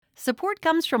Support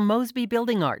comes from Mosby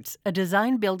Building Arts, a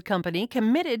design-build company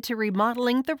committed to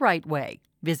remodeling the right way.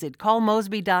 Visit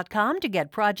callmosby.com to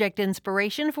get project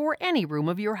inspiration for any room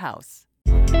of your house.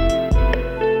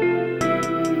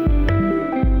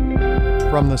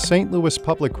 From the St. Louis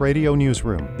Public Radio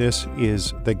Newsroom, this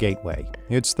is The Gateway.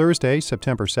 It's Thursday,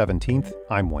 September 17th.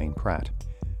 I'm Wayne Pratt.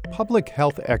 Public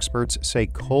health experts say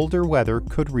colder weather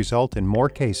could result in more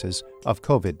cases of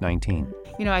COVID-19.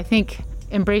 I think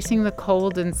embracing the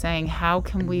cold and saying, how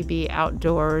can we be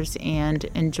outdoors and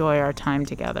enjoy our time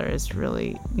together is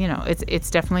really, it's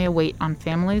definitely a weight on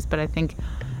families, but I think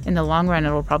in the long run,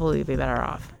 it'll probably be better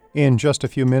off. In just a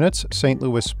few minutes, St.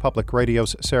 Louis Public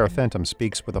Radio's Sarah Fenton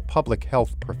speaks with a public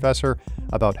health professor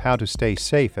about how to stay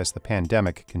safe as the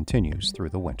pandemic continues through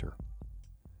the winter.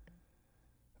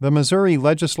 The Missouri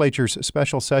Legislature's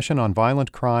special session on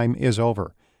violent crime is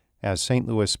over. As St.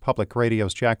 Louis Public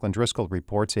Radio's Jacqueline Driscoll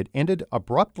reports, it ended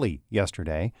abruptly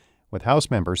yesterday, with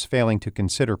House members failing to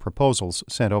consider proposals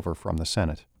sent over from the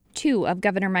Senate. Two of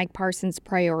Governor Mike Parson's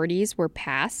priorities were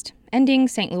passed, ending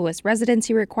St. Louis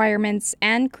residency requirements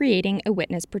and creating a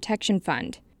witness protection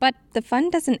fund. But the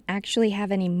fund doesn't actually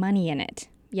have any money in it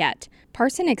yet.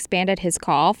 Parson expanded his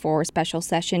call for a special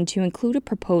session to include a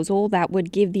proposal that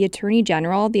would give the Attorney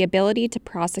General the ability to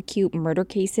prosecute murder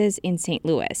cases in St.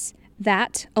 Louis.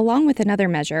 That, along with another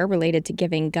measure related to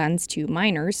giving guns to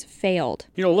minors, failed.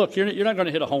 Look, you're not going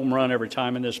to hit a home run every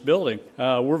time in this building.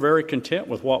 We're very content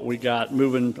with what we got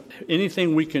moving.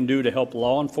 Anything we can do to help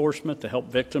law enforcement, to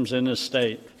help victims in this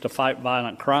state, to fight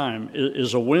violent crime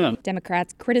is a win.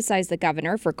 Democrats criticized the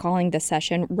governor for calling the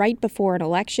session right before an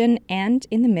election and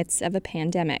in the midst of a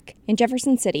pandemic. In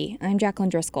Jefferson City, I'm Jacqueline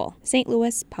Driscoll, St.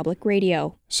 Louis Public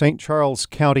Radio. St. Charles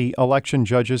County election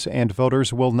judges and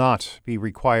voters will not be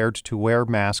required to wear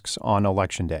masks on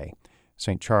Election Day.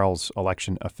 St. Charles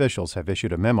election officials have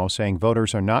issued a memo saying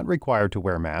voters are not required to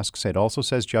wear masks. It also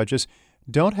says judges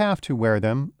don't have to wear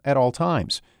them at all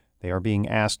times. They are being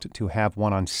asked to have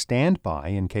one on standby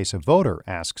in case a voter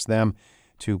asks them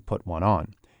to put one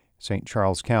on. St.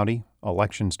 Charles County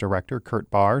Elections Director Kurt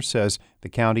Barr says the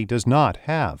county does not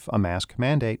have a mask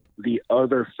mandate. The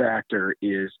other factor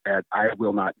is that I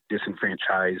will not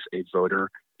disenfranchise a voter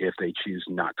if they choose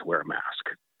not to wear a mask.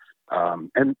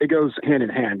 And it goes hand in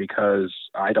hand because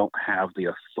I don't have the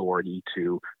authority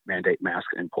to mandate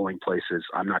masks in polling places.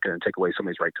 I'm not going to take away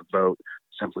somebody's right to vote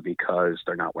simply because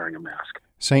they're not wearing a mask.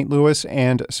 St. Louis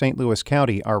and St. Louis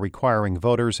County are requiring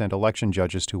voters and election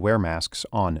judges to wear masks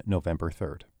on November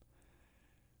 3rd.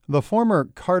 The former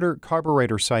Carter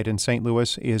carburetor site in St.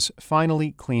 Louis is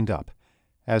finally cleaned up.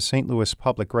 As St. Louis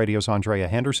Public Radio's Andrea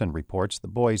Henderson reports, the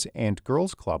Boys and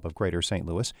Girls Club of Greater St.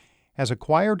 Louis has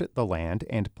acquired the land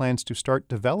and plans to start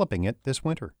developing it this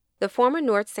winter. The former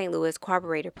North St. Louis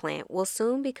carburetor plant will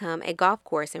soon become a golf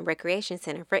course and recreation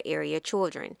center for area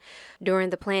children. During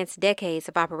the plant's decades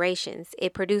of operations,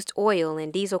 it produced oil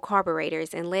and diesel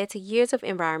carburetors and led to years of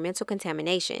environmental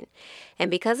contamination.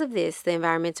 And because of this, the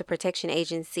Environmental Protection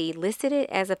Agency listed it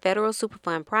as a federal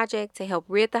Superfund project to help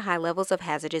rid the high levels of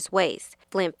hazardous waste.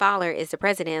 Flint Fowler is the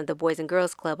president of the Boys and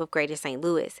Girls Club of Greater St.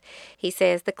 Louis. He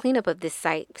says the cleanup of this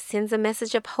site sends a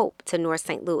message of hope to North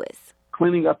St. Louis.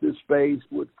 Cleaning up this space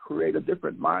would create a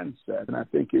different mindset, and I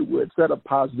think it would set a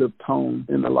positive tone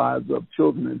in the lives of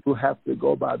children who have to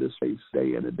go by this space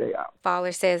day in and day out.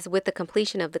 Fowler says with the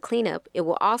completion of the cleanup, it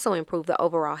will also improve the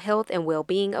overall health and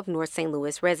well-being of North St.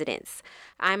 Louis residents.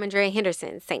 I'm Andrea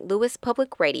Henderson, St. Louis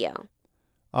Public Radio.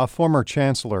 A former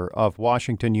chancellor of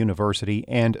Washington University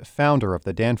and founder of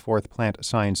the Danforth Plant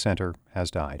Science Center has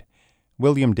died.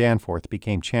 William Danforth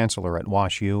became chancellor at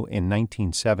WashU in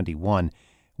 1971.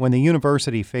 When the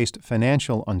university faced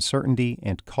financial uncertainty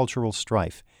and cultural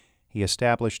strife. He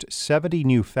established 70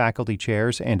 new faculty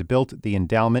chairs and built the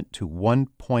endowment to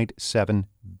 $1.7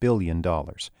 billion.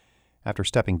 After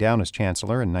stepping down as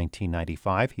chancellor in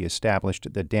 1995, he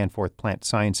established the Danforth Plant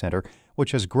Science Center,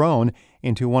 which has grown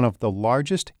into one of the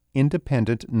largest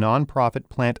independent nonprofit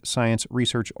plant science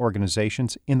research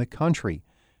organizations in the country.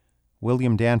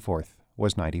 William Danforth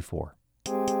was 94.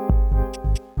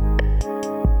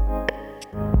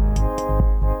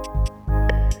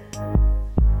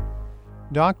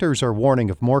 Doctors are warning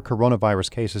of more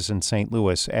coronavirus cases in St.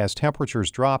 Louis as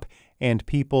temperatures drop and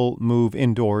people move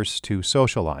indoors to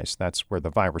socialize. That's where the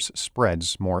virus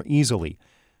spreads more easily.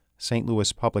 St.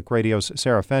 Louis Public Radio's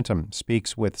Sarah Fenton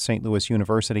speaks with St. Louis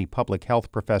University public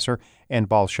health professor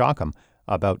Enbal Shakam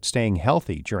about staying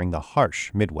healthy during the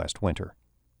harsh Midwest winter.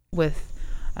 With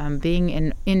being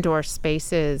in indoor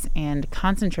spaces and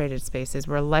concentrated spaces,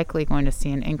 we're likely going to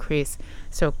see an increase.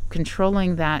 So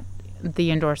controlling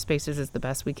the indoor spaces is the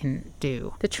best we can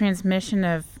do. The transmission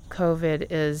of COVID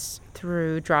is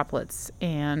through droplets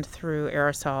and through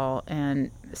aerosol and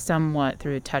somewhat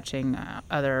through touching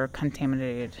other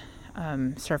contaminated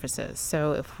surfaces.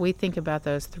 So if we think about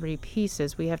those three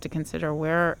pieces, we have to consider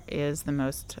where is the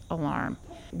most alarm.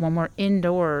 When we're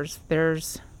indoors,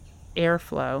 there's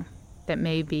airflow that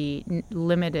may be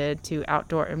limited to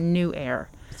outdoor new air.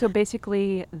 So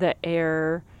basically, the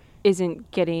air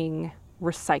isn't getting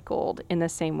recycled in the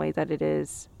same way that it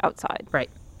is outside. Right.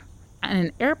 On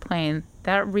an airplane,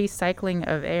 that recycling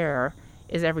of air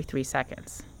is every 3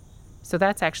 seconds. So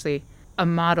that's actually a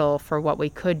model for what we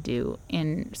could do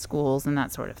in schools and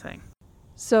that sort of thing.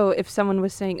 So if someone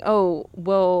was saying, oh,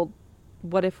 well,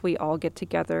 what if we all get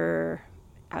together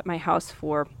at my house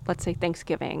for, let's say,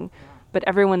 Thanksgiving, but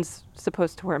everyone's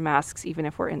supposed to wear masks even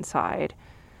if we're inside.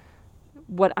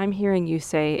 What I'm hearing you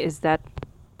say is that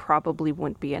probably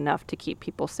wouldn't be enough to keep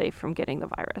people safe from getting the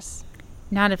virus.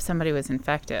 Not if somebody was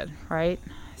infected, right?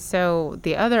 So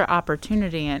the other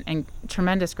opportunity and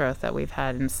tremendous growth that we've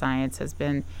had in science has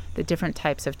been the different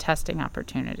types of testing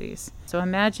opportunities. So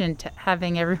imagine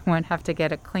having everyone have to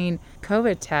get a clean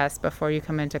COVID test before you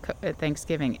come into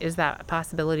Thanksgiving. Is that a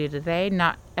possibility today?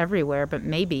 Not everywhere, but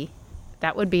maybe.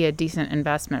 That would be a decent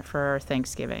investment for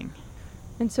Thanksgiving.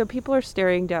 And so people are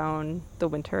staring down the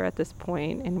winter at this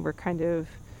point, and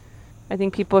I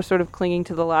think people are sort of clinging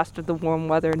to the last of the warm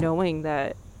weather, knowing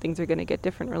that things are going to get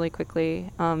different really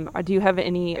quickly. Do you have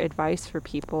any advice for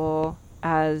people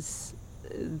as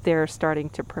they're starting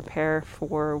to prepare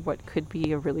for what could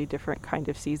be a really different kind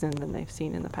of season than they've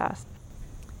seen in the past?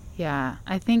 Yeah,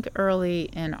 I think earlier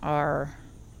in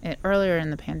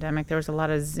the pandemic, there was a lot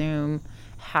of Zoom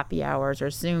happy hours or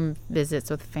Zoom visits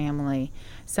with family.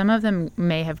 Some of them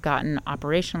may have gotten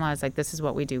operationalized, like this is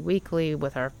what we do weekly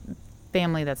with our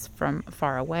family that's from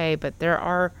far away, but there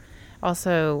are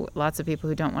also lots of people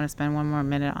who don't want to spend one more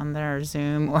minute on their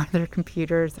Zoom or their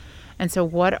computers. And so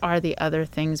what are the other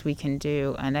things we can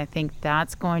do? And I think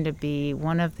that's going to be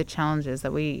one of the challenges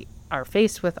that we are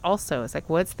faced with also. It's like,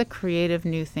 what's the creative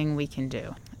new thing we can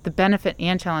do? The benefit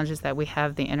and challenge is that we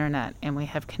have the internet and we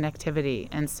have connectivity.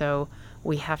 And so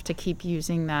we have to keep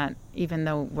using that even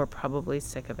though we're probably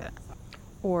sick of it.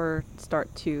 Or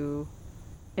start to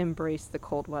embrace the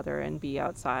cold weather and be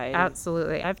outside.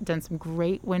 Absolutely. I've done some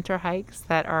great winter hikes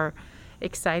that are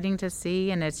exciting to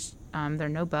see, and it's there are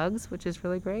no bugs, which is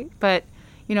really great. But,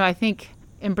 I think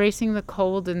embracing the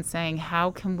cold and saying,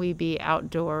 how can we be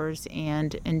outdoors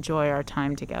and enjoy our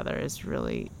time together is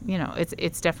really,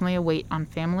 it's definitely a weight on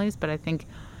families, but I think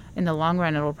in the long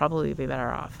run, it'll probably be better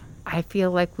off. I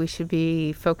feel like we should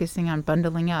be focusing on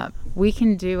bundling up. We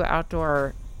can do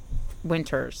outdoor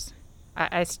winters.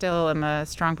 I still am a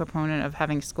strong proponent of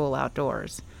having school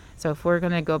outdoors. So if we're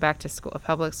going to go back to school,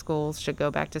 public schools should go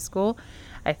back to school.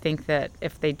 I think that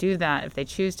if they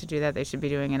choose to do that, they should be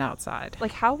doing it outside.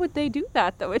 Like, how would they do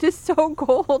that, though? It is so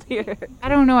cold here. I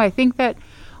don't know. I think that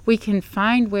we can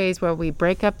find ways where we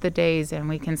break up the days and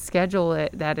we can schedule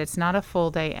it that it's not a full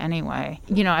day anyway.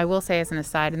 I will say as an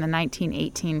aside, in the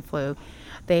 1918 flu,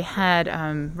 they had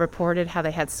reported how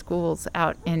they had schools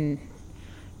out in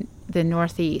the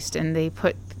Northeast, and they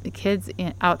put the kids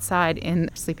outside in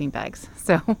sleeping bags.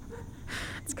 So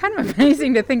it's kind of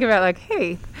amazing to think about, like,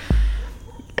 hey,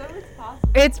 so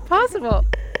it's possible.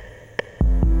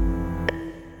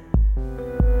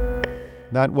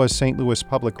 That was St. Louis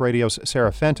Public Radio's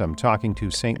Sarah Fenton talking to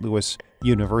St. Louis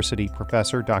University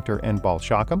professor Dr. Enbal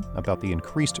Shakam about the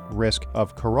increased risk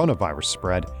of coronavirus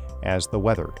spread as the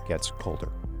weather gets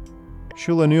colder.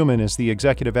 Shula Newman is the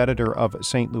executive editor of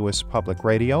St. Louis Public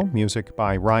Radio. Music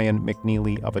by Ryan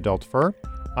McNeely of Adult Fur.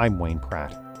 I'm Wayne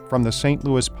Pratt. From the St.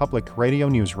 Louis Public Radio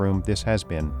newsroom, this has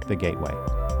been The Gateway.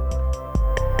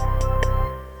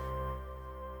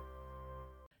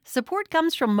 Support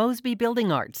comes from Mosby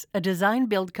Building Arts, a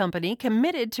design-build company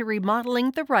committed to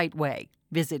remodeling the right way.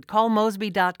 Visit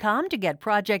callmosby.com to get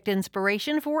project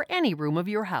inspiration for any room of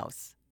your house.